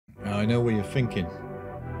I know what you're thinking.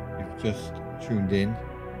 You've just tuned in.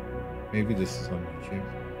 Maybe this is on YouTube.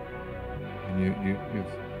 And you've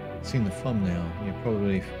seen the thumbnail. And you're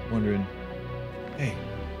probably wondering, hey,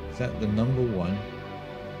 is that the #1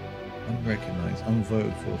 unrecognized,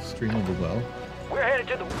 unvoted for stream of the well? We're headed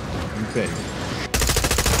to the... You bet.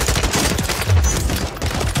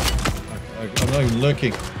 I'm not even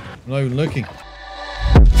looking. I'm not even looking.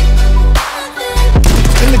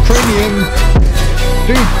 In the cranium!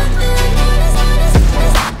 Dude!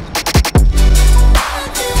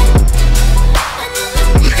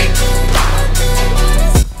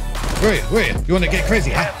 Wait, you want to get crazy,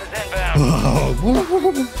 huh?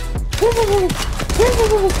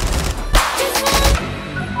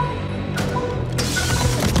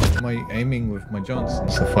 Am I aiming with my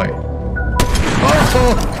Johnsons to fight?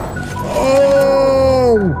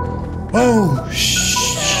 Oh,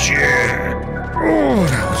 shit! Oh,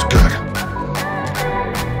 that was good.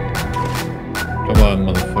 Come on,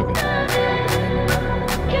 motherfucker.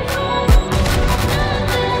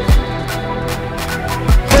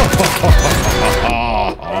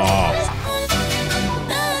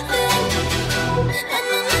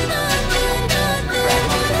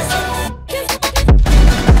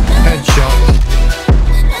 Headshot.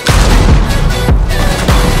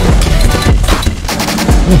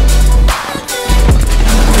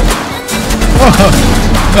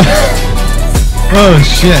 Oh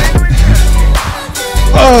shit.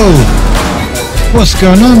 Oh, what's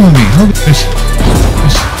going on with me?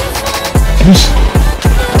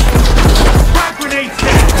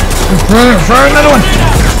 Throw another one.